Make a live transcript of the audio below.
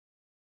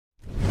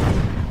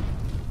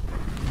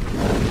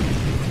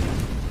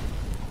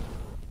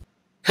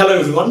Hello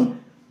everyone,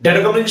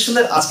 data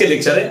কমিউনিকেশনের আজকের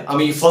লেকচারে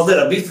আমি ফজলে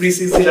রাব্বি ফ্রি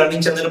সিসি লার্নিং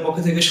চ্যানেলের পক্ষ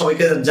থেকে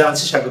সবাইকে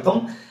জানাচ্ছি স্বাগতম।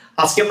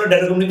 আজকে আমরা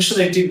ডেটা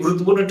কমিউনিকেশনের একটি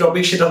গুরুত্বপূর্ণ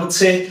টপিক, সেটা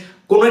হচ্ছে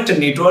কোনো একটা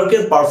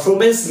নেটওয়ার্কের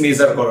পারফরম্যান্স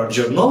মেজার করার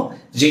জন্য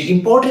যে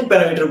ইম্পর্টেন্ট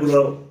প্যারামিটারগুলো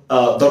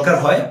দরকার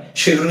হয়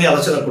সেগুলো নিয়ে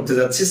আলোচনা করতে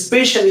যাচ্ছি।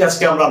 স্পেশালি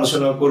আজকে আমরা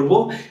আলোচনা করব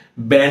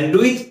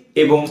ব্যান্ডউইথ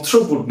এবং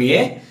থ্রুপুট নিয়ে।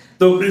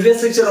 তো প্রিভিয়াস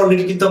লেকচার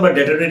অলরেডি কিন্তু আমরা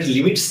ডেটা রেট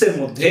লিমিটস এর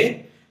মধ্যে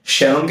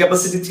শ্যানন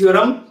ক্যাপাসিটি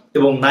থিওরাম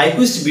এবং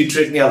নাইকুইস্ট বিট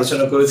রেট নিয়ে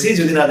আলোচনা করেছি।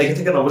 যদি না দেখে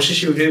থাকেন অবশ্যই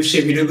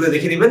সেই ভিডিওগুলো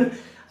দেখে নেবেন।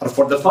 আর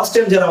ফর দ্য ফার্স্ট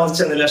টাইম যারা আমাদের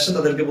চ্যানেলে আসছেন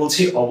তাদেরকে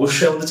বলছি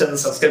অবশ্যই আমাদের চ্যানেল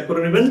সাবস্ক্রাইব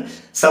করে নেবেন।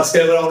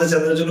 সাবস্ক্রাইবার আমাদের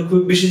চ্যানেলের জন্য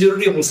খুব বেশি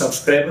জরুরি এবং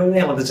সাবস্ক্রাইবার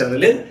আমাদের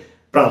চ্যানেলের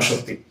প্রাণ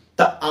শক্তি।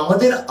 তা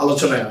আমাদের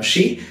আলোচনায়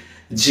আসি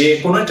যে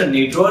কোনো একটা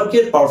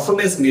নেটওয়ার্কের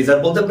পারফরমেন্স মেজার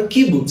বলতে আমরা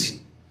কি বুঝি।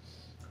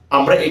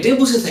 আমরা এটাই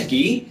বুঝে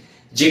থাকি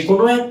যে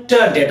কোনো একটা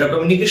ডেটা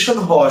কমিউনিকেশন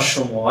হওয়ার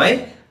সময়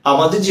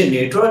আমাদের যে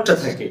নেটওয়ার্কটা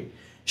থাকে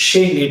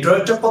সেই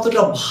নেটওয়ার্কটা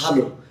কতটা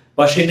ভালো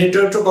বা সেই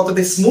নেটওয়ার্কটা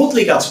কতটা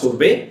স্মুথলি কাজ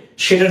করবে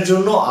সেটার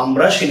জন্য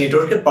আমরা সেই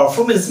নেটওয়ার্কের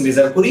পারফরমেন্স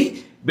মেজার করি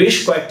বেশ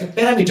কয়েকটা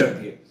প্যারামিটার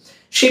দিয়ে।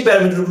 সেই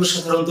প্যারামিটারগুলো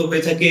সাধারণত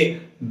হয়ে থাকে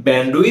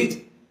ব্যান্ডউইথ,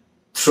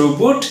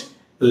 থ্রুপুট,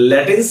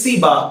 ল্যাটেন্সি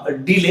বা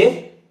ডিলে,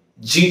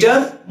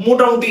 জিটার।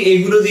 মোটামুটি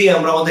এইগুলো দিয়ে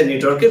আমরা আমাদের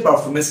নেটওয়ার্কের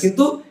পারফরমেন্স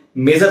কিন্তু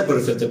মেজার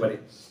করে ফেলতে পারি।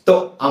 তো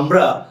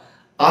আমরা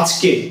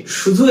আজকে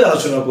শুধুই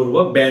আলোচনা করব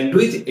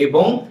ব্যান্ডউইথ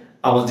এবং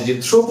আমাদের যে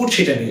থ্রুপুট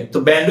সেটা নিয়ে। তো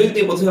ব্যান্ডউইথ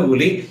নিয়ে প্রথমে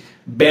বলি।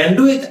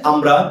 ব্যান্ডউইথ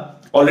আমরা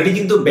অলরেডি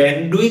কিন্তু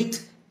ব্যান্ডউইথ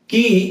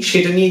কি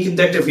সেটা নিয়ে কিন্তু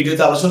একটা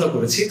ভিডিওতে আলোচনা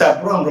করেছি।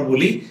 তারপর আমরা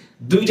বলি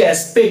দুইটা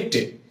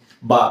অ্যাসপেক্টে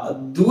বা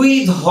দুই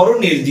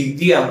ধরনের দিক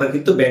দিয়ে আমরা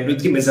কিন্তু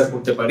ব্যান্ডউইথকে মেজার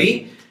করতে পারি।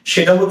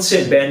 সেটা হচ্ছে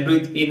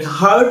ব্যান্ডউইথ ইন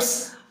হার্টজ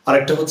আর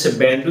একটা হচ্ছে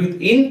ব্যান্ডউইথ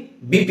ইন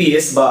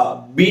বিপিএস বা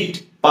বিট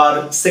পার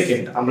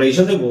সেকেন্ড। আমরা এই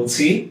জন্য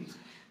বলছি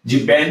যে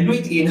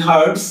bandwidth in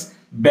hertz,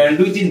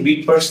 bandwidth in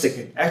bit per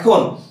second.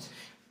 এখন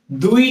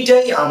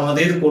দুইটাই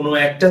আমাদের কোনো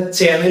একটা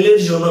চ্যানেলের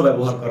জন্য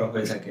ব্যবহার করা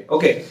হয়ে থাকে।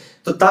 ওকে,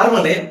 তো তার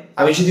মানে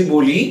আমি যদি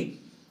বলি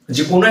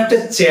যে কোনো একটা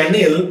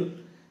চ্যানেল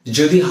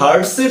যদি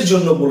হার্টজ এর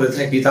জন্য বলে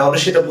থাকি তাহলে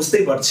সেটা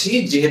বুঝতেই পারছি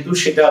যেহেতু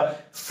সেটা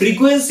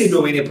ফ্রিকোয়েন্সি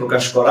ডোমেইনে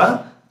প্রকাশ করা,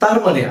 তার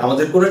মানে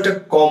আমাদের কোনো একটা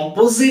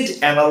কম্পোজিট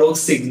অ্যানালগ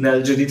সিগন্যাল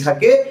যদি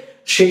থাকে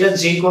সেটা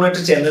যে কোনো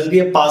একটা চ্যানেল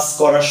দিয়ে পাস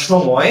করার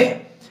সময়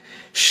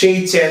সেই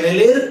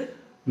চ্যানেলের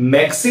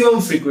ম্যাক্সিমাম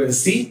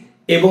ফ্রিকোয়েন্সি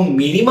এবং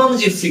মিনিমাম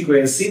যে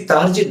ফ্রিকোয়েন্সি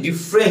তার যে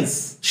ডিফারেন্স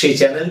সেই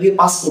চ্যানেল দিয়ে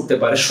পাস করতে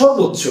পারে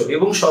সর্বোচ্চ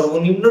এবং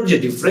সর্বনিম্ন যে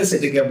ডিফারেন্স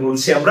এটাকে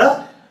বলছি আমরা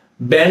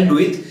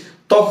ব্যান্ডউইথ।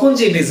 তখন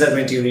যে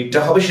মেজারমেন্ট ইউনিটটা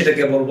হবে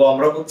সেটাকে বলবো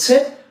আমরা হচ্ছে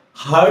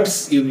হার্টজ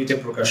ইউনিটে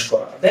প্রকাশ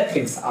করা। দ্যাট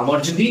মিন্স আমার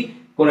যদি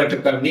কোন একটা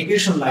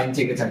কমিউনিকেশন লাইন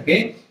থেকে থাকে,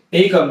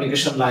 এই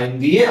কমিউনিকেশন লাইন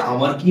দিয়ে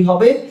আমার কি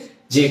হবে,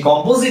 যে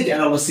কম্পোজিট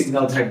অ্যানালগ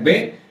সিগন্যাল থাকবে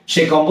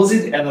সেই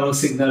কম্পোজিট অ্যানালগ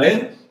সিগন্যালের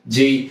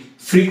যেই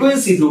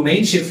ফ্রিকোয়েন্সি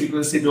ডোমেইন, সেই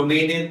ফ্রিকোয়েন্সি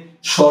ডোমেইনের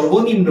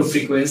সর্বনিম্ন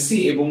ফ্রিকোয়েন্সি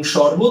এবং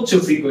সর্বোচ্চ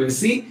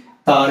ফ্রিকোয়েন্সি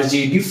তার যে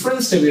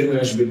ডিফারেন্সটা বের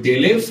হয়ে আসবে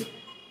ডেল এফ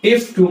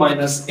f2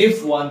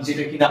 f1,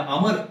 যেটা কিনা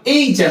আমার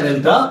এই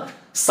চ্যানেলটা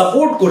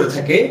সাপোর্ট করে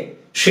থাকে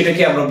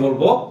সেটাকে আমরা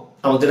বলবো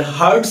আমাদের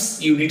হার্টজ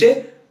ইউনিটে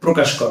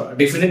প্রকাশ করা।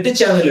 ডেফিনেটলি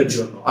চ্যানেলের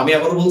জন্য, আমি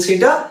আবার বলছি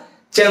এটা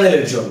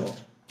চ্যানেলের জন্য।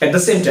 এট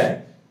দ্য সেম টাইম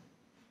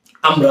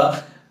আমরা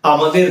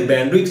আমাদের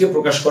ব্যান্ডউইথকে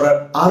প্রকাশ করার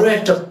আরো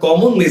একটা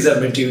কমন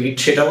মেজারমেন্ট ইউনিট,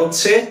 সেটা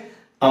হচ্ছে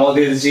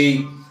আমাদের যে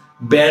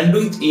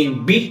bandwidth in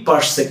bit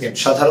per second.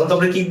 সাধারণত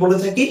আমরা কি বলে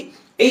থাকি,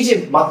 এই যে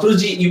মাত্র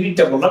যে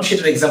ইউনিটটা বললাম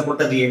সেটার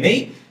এক্সাম্পলটা দিয়ে নেই,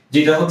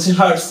 যেটা হচ্ছে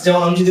হার্টজ।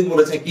 যেমন আমি যদি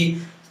বলে থাকি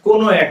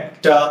কোনো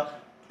একটা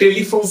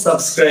টেলিফোন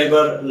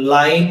সাবস্ক্রাইবার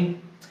লাইন,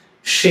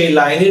 সেই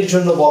লাইনের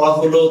জন্য বলা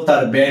হলো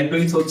তার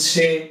ব্যান্ডউইথ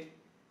হচ্ছে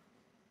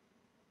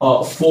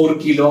 4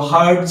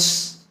 কিলোহার্টজ।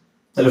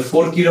 তাহলে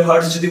 4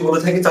 কিলোহার্টজ যদি বলে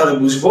থাকি তাহলে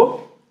বুঝবো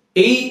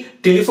এই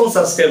টেলিফোন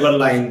সাবস্ক্রাইবার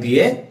লাইন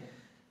দিয়ে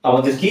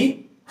আমাদের কি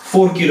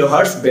 4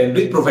 কিলোহার্টজ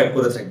ব্যান্ডউইথ প্রোভাইড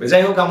করে থাকবে।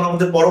 যাই হোক, আমরা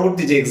আমাদের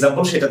পরবর্তী যে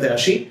এক্সাম্পল সেটাতে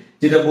আসি,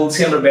 যেটা বলছি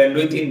আমরা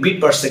bandwidth in bit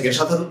per second.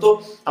 সাধারণত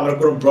আমরা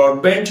কোনো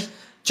ব্রডব্যান্ড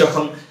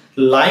যখন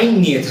লাইন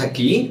নিয়ে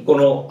থাকি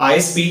কোনো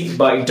আইএসপি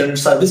বা ইন্টারনেট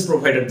সার্ভিস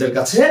প্রোভাইডারদের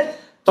কাছে,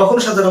 তখন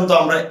সাধারণত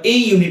আমরা এই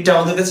ইউনিটটা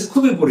আমাদের কাছে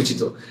খুবই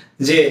পরিচিত,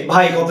 যে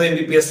ভাই কত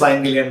এমবিপিএস লাইন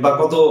নিলেন বা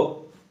কত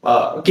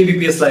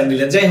কেবিপিএস লাইন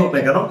নিলেন, যাই হোক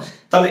না কেন।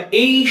 তাহলে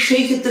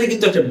সেই ক্ষেত্রে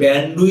কিন্তু একটা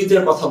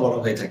ব্যান্ডউইথের কথা বলা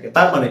হয়ে থাকে।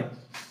 তার মানে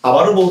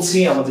আবারও বলছি,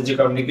 আমাদের যে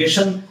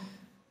কমিউনিকেশন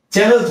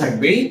চ্যানেল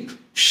থাকবে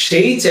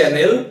সেই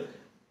চ্যানেল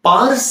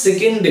পার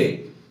সেকেন্ডে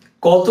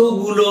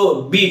কতগুলো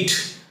বিট,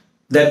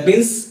 দ্যাট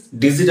মিন্স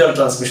ডিজিটাল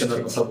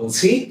ট্রান্সমিশনের কথা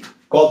বলছি,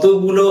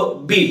 কতগুলো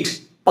বিট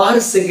পার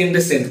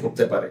সেকেন্ডে সেন্ড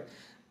করতে পারে,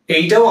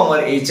 এইটাও আমার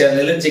এই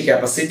চ্যানেলের যে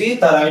ক্যাপাসিটি।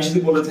 তার আমি যদি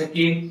বলে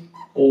থাকি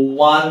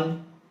 1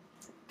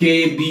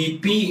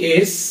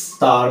 kbps,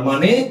 তার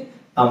মানে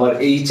আমার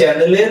এই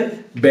চ্যানেলের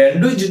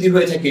ব্যান্ডউইথ যদি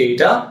হয়ে থাকে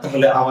এইটা,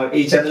 তাহলে আমার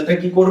এই চ্যানেলটা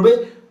কি করবে,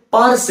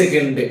 পার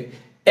সেকেন্ডে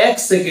 1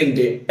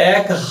 সেকেন্ডে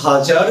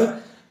 1000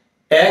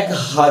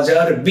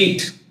 বিট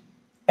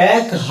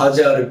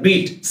 1000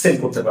 বিট সেন্ড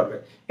করতে পারবে।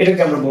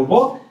 এটাকে আমরা বলবো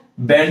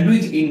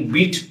bandwidth in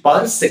bit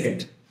per second.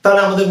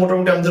 তাহলে আমাদের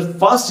মোটামুটি আমাদের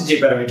ফার্স্ট যে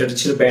প্যারামিটার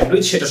ছিল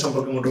ব্যান্ডউইথ, সেটা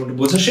সম্পর্কে মোটামুটি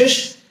বোঝা শেষ।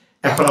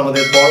 এখন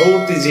আমাদের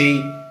পরবর্তী যেই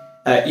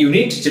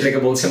ইউনিট যেটাকে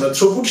বলছি আমরা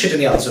থ্রুপুট, সেটা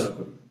নিয়ে আলোচনা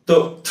করি। তো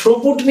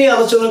থ্রুপুট নিয়ে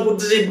আলোচনা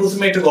করতে যে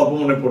প্রথমে একটা গল্প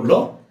মনে পড়লো,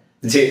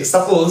 যে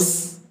সাপোজ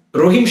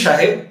রহিম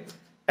সাহেব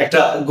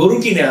একটা গরু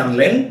কিনে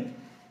আনলেন,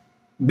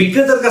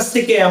 বিক্রেতার কাছ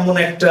থেকে এমন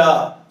একটা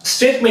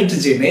স্টেটমেন্ট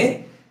জেনে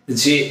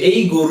যে এই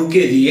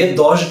গরুকে দিয়ে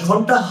 10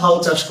 ঘন্টা হাল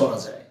চাষ করা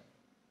যায়,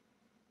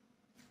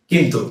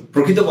 কিন্তু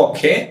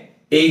প্রকৃতপক্ষে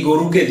এই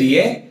গরুকে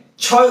দিয়ে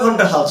 6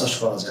 ঘন্টা হাল চাষ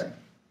করা যায়।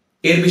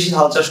 এর বেশি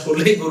হাল চাষ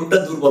করলে গরুটা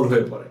দুর্বল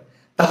হয়ে পড়ে।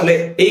 তাহলে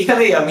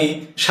এইখানেই আমি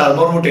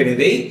সারমর্ম টেনে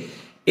দেই,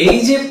 এই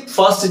যে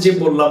ফার্স্ট যে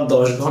বললাম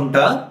 10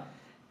 ঘন্টা,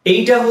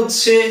 এইটা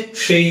হচ্ছে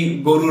সেই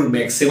গরুর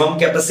ম্যাক্সিমাম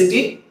ক্যাপাসিটি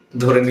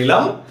ধরে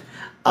নিলাম,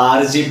 আর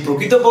যে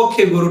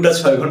প্রকৃতপক্ষে গরুটা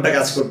 6 ঘন্টা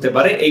কাজ করতে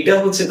পারে এইটা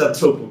হচ্ছে তার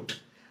থ্রুপুট।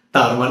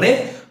 তার মানে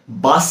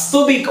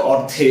বাস্তবিক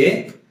অর্থে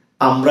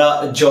আমরা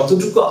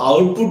যতটুকু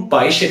আউটপুট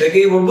পাই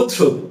সেটাকেই বলবো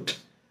থ্রুপুট।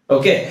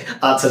 ওকে,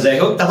 আচ্ছা যাই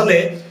হোক, তাহলে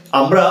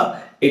আমরা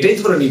এটাই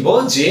ধরে নিব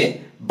যে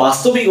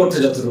বাস্তবিক অর্থে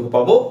যতটুকু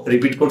পাবো,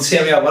 রিপিট করছি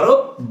আমি আবারও,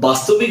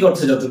 বাস্তবিক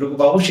অর্থে যতটুকু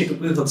পাবো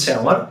সেটুকুই হচ্ছে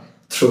আমার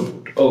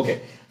থ্রুপুট। ওকে,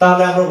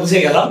 তাহলে আমরা বুঝে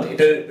গেলাম,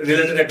 এটা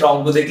রিলেটেড একটা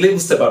অঙ্ক দেখলেই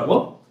বুঝতে পারবো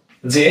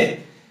যে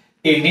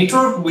a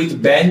network with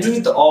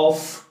bandwidth of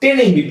 10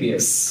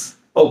 Mbps।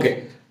 ওকে,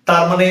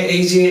 তার মানে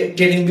এই যে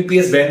 10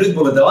 Mbps ব্যান্ডউইথ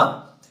বলে দেওয়া,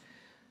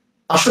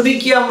 আসলে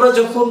কি আমরা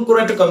যখন কোন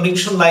একটা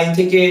কমিউনিকেশন লাইন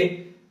থেকে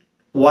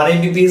 1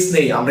 Mbps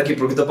নেই, আমরা কি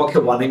প্রকৃতপক্ষে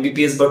 1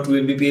 Mbps বা 2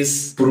 Mbps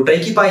পুরোটাই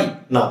কি পাই?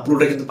 না,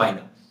 পুরোটা কিন্তু পাই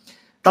না।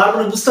 তার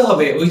মানে বুঝতে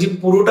হবে ওই যে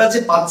পুরোটা যে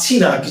পাচ্ছি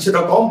না,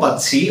 কিছুটা কম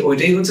পাচ্ছি,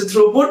 ওইটাই হচ্ছে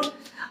থ্রুপুট।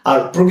 আর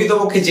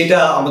প্রকৃতপক্ষে যেটা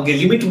আমাকে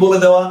লিমিট বলে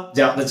দেওয়া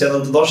যে আপনার চ্যানেল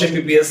তো 10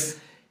 Mbps,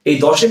 এই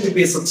 10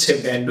 Mbps হচ্ছে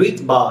ব্যান্ডউইথ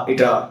বা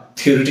এটা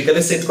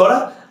থিওরিটিক্যালি সেট করা,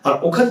 আর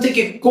ওখান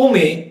থেকে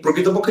কমে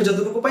প্রকৃতপক্ষে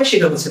যতটুকু পাই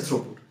সেটা হচ্ছে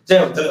থ্রুপুট। যাই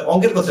হোক, তাহলে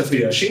অঙ্কের কথা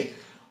ফিরে আসি।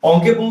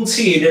 অঙ্কে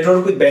বলছি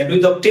network with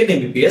bandwidth of 10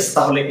 Mbps,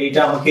 তাহলে এইটা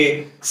আমাকে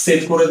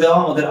সেট করে দেওয়া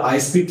আমাদের আই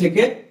স্পিড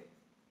থেকে,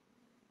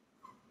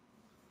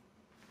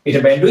 এটা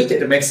ব্যান্ডউইথ,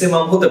 এটা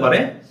ম্যাক্সিমাম হতে পারে,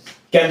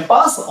 can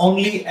pass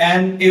only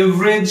an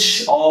average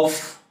of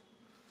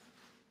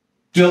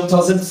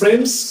 12,000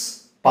 frames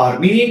per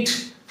minute।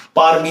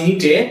 পার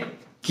মিনিটে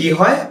কি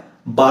হয়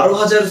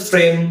 12,000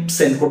 ফ্রেম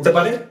সেন্ড করতে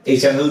পারে এই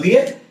চ্যানেল দিয়ে,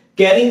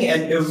 carrying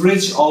an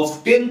average of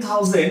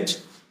 10,000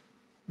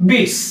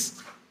 bits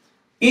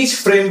each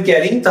frame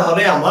carrying।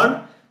 তাহলে আমার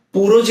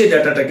পুরো যে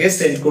ডাটাটাকে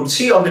সেন্ড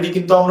করছি, অলরেডি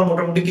কিন্তু আমরা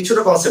মোটামুটি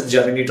কিছুটা কনসেপ্ট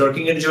জানি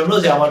নেটওয়ার্কিং এর জন্য,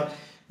 যে আমার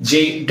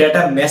যে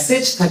ডাটা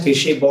মেসেজ থাকে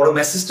সেই বড়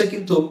মেসেজটা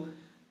কিন্তু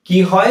কি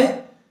হয়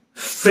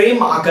ফ্রেম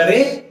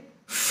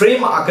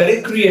আকারে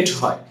ক্রিয়েট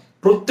হয়।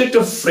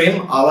 প্রত্যেকটা ফ্রেম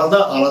আলাদা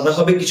আলাদা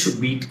হবে কিছু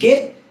বিটকে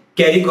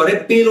ক্যারি করে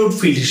পেলোড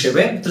ফিল্ড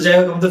হিসেবে। তো যাই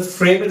হোক, আমাদের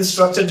ফ্রেমের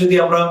স্ট্রাকচার যদি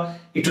আমরা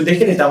একটু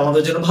দেখে নিতাম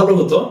আমাদের জন্য ভালো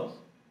হতো।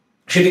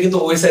 সেটা কিন্তু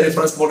ওএসআই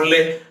রেফারেন্স মডেলে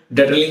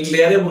ডাটা লিংক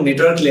লেয়ারে এবং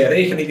নেটওয়ার্ক লেয়ারে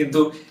এখানে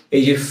কিন্তু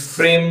এই যে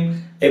ফ্রেম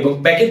এবং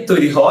প্যাকেট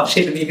তৈরি হওয়া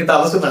সেটা নিয়ে কিন্তু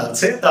আলোচনা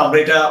আছে। তো আমরা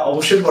এটা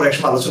অবশ্যই পরে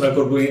একসময় আলোচনা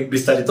করবো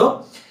বিস্তারিত।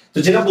 তো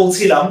যেটা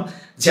বলছিলাম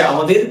যে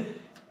আমাদের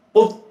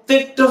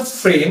প্রত্যেকটা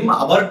ফ্রেম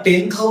আবার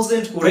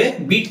 10,000 করে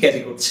বিট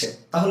ক্যারি করছে।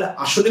 তাহলে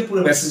আসলে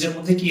পুরো মেসেজের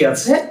মধ্যে কি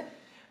আছে?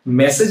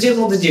 মেসেজের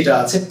মধ্যে যেটা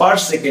আছে পার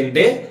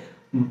সেকেন্ডে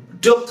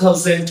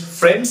 12,000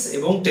 ফ্রেমস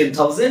এবং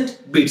 10,000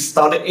 বিটস।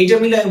 তাহলে এইটা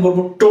মিলে আমি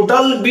বলবো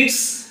টোটাল বিটস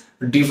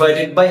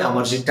ডিভাইডেড বাই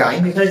আমার যে টাইম,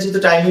 এখানে যেহেতু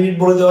টাইম ইউনিট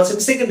বলে দেওয়া আছে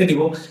আমি সেকেন্ডে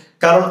নিব,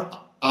 কারণ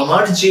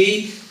আমার যেই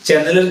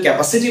চ্যানেলের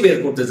ক্যাপাসিটি বের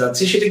করতে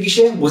যাচ্ছি সেটা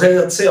কিসে বোঝা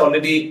যাচ্ছে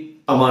অলরেডি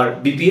আমার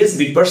বিপিএস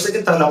বিট পার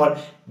সেকেন্ড, তাহলে আমার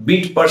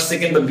বিট পার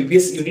সেকেন্ড বা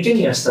বিপিএস ইউনিটে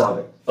নিয়ে আসতে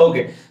হবে।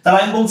 ওকে, তাহলে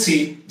আমি বলছি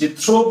যে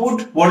throughput,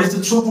 what is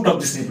the throughput of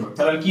this network?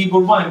 তাহলে কি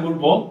বলবো? আমি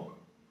বলবো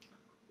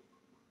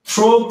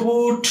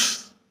throughput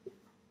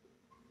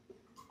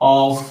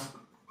of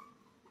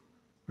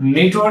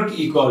network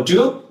equal to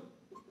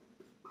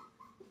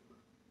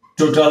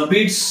total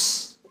bits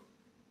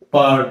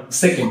per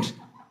second.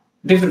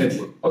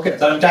 Definitely. ওকে,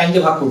 তাহলে টাইম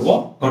দিয়ে ভাগ করব,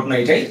 ঘটনা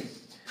এটাই।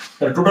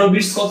 তাহলে টোটাল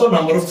বিটস কত?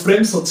 নাম্বার অফ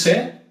ফ্রেমস হচ্ছে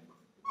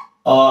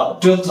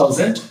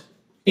 12,000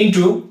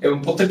 ইনটু, এবং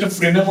প্রত্যেকটা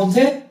ফ্রেমের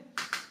মধ্যে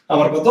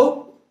আমার কত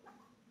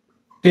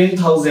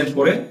 10,000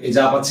 করে এই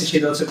যা পাচ্ছি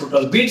সেটা হচ্ছে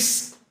টোটাল বিটস,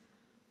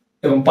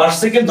 এবং পার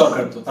সেকেন্ড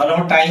দরকার। তো তাহলে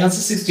আমার টাইম আছে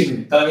 60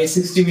 মিনিট। তাহলে আমি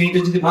 60 মিনিটে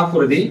যদি ভাগ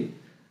করে দিই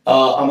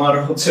আমার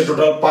হচ্ছে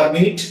টোটাল পার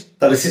মিনিট,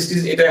 তাহলে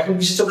 60 এটা এখন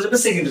কিসে চলে যাবে?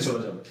 সেকেন্ডে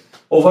চলে যাবে।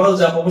 ওভারঅল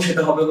যা পাবো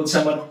সেটা হবে হচ্ছে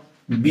আমার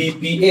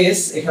বিপিএস,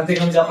 এখান থেকে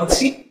আমি যা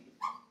পাচ্ছি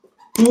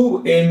 2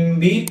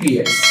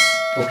 Mbps।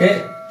 ওকে,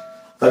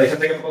 তাহলে এখান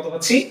থেকে আমি কত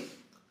পাচ্ছি?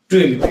 2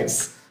 Mbps।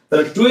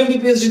 তাহলে 2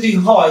 Mbps যদি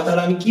হয়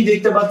তাহলে আমি কি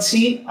দেখতে পাচ্ছি?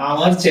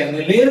 আমার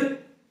চ্যানেলের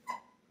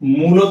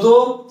মূলত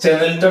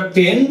চ্যানেলটা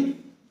 10,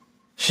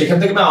 সেখান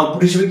থেকে আমি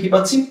আউটপুট হিসেবে কি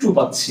পাচ্ছি? 2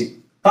 পাচ্ছি।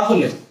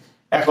 তাহলে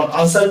এখন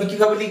আনসার আমি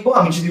কিভাবে লিখবো?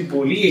 আমি যদি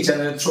বলি এই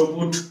চ্যানেলের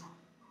থ্রুপুট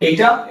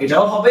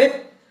এটাও হবে,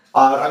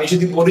 আর আমি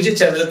যদি বলি যে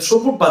চ্যানেলের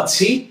থ্রুপুট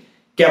পাচ্ছি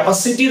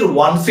ক্যাপাসিটির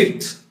 1/5,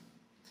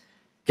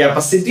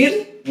 ক্যাপাসিটির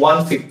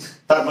 1/5,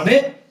 তার মানে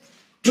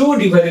 2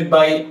 ডিভাইডেড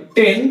বাই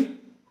 10,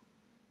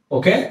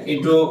 ওকে,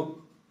 ইনটু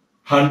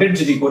 100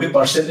 যদি করি,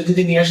 পার্সেন্টে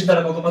যদি নিয়ে আসি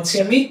তাহলে কত পাচ্ছি?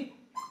 আমি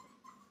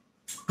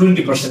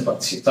 20%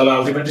 পাচ্ছি। তাহলে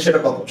আলটিমেটলি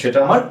সেটা কত? সেটা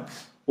আমার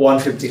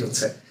 150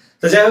 হচ্ছে।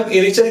 তো যাই হোক,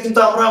 এই লেকচারে কিন্তু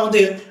আমরা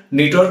আমাদের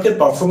নেটওয়ার্কের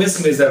পারফরমেন্স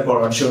মেজার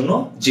করার জন্য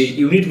যে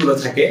ইউনিটগুলো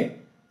থাকে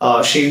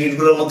সেই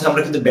ইউনিটগুলোর মধ্যে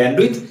আমরা কিন্তু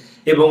ব্যান্ডউইথ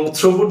এবং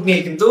থ্রুপুট নিয়ে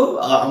কিন্তু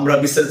আমরা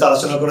বিস্তারিত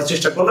আলোচনা করার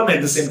চেষ্টা করলাম। এট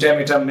দ্য সেম টাইম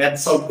এটা ম্যাথ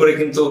সলভ করে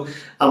কিন্তু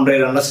আমরা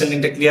এর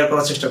আন্ডারস্ট্যান্ডিংটা ক্লিয়ার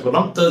করার চেষ্টা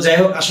করলাম। তো যাই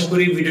হোক, আশা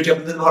করি ভিডিওটি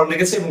আপনাদের ভালো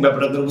লেগেছে এবং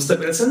ব্যাপারটা আপনারা বুঝতে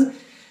পেরেছেন।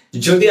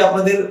 যদি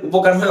আপনাদের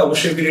উপকার হয়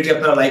অবশ্যই ভিডিওটি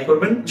আপনারা লাইক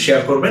করবেন,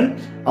 শেয়ার করবেন,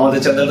 আমাদের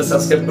চ্যানেলটা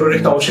সাবস্ক্রাইব করে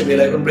রেখে অবশ্যই বেল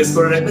আইকন প্রেস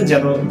করে রাখবেন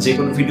যেন যে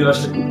কোনো ভিডিও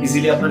আসলে খুব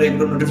ইজিলি আপনারা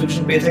এগুলো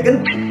নোটিফিকেশন পেয়ে থাকেন।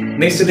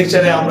 নেক্সট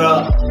লেকচারে আমরা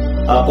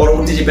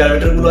পরবর্তী যে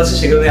প্যারামিটার গুলো আছে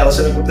সেগুলো নিয়ে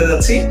আলোচনা করতে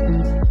যাচ্ছি।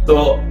 তো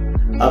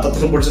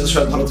ততক্ষণ পর্যন্ত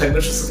সবাই ভালো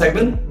থাকবেন, সুস্থ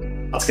থাকবেন।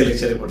 আজকে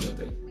লেকচারে পর্যন্ত।